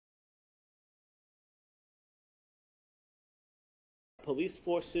police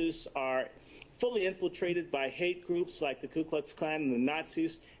forces are fully infiltrated by hate groups like the Ku Klux Klan and the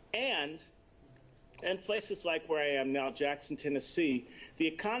Nazis, and in places like where I am now, Jackson, Tennessee, the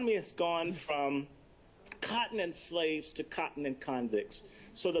economy has gone from cotton and slaves to cotton and convicts.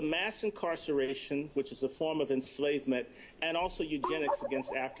 So the mass incarceration, which is a form of enslavement, and also eugenics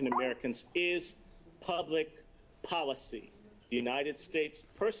against African Americans is public policy. The United States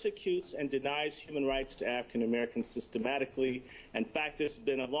persecutes and denies human rights to African Americans systematically. In fact, there's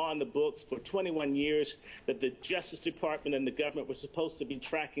been a law in the books for 21 years that the Justice Department and the government were supposed to be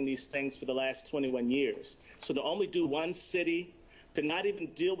tracking these things for the last 21 years. So to only do one city, to not even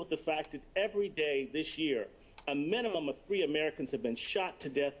deal with the fact that every day this year, a minimum of 3 Americans have been shot to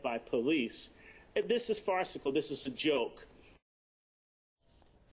death by police. This is farcical. This is a joke.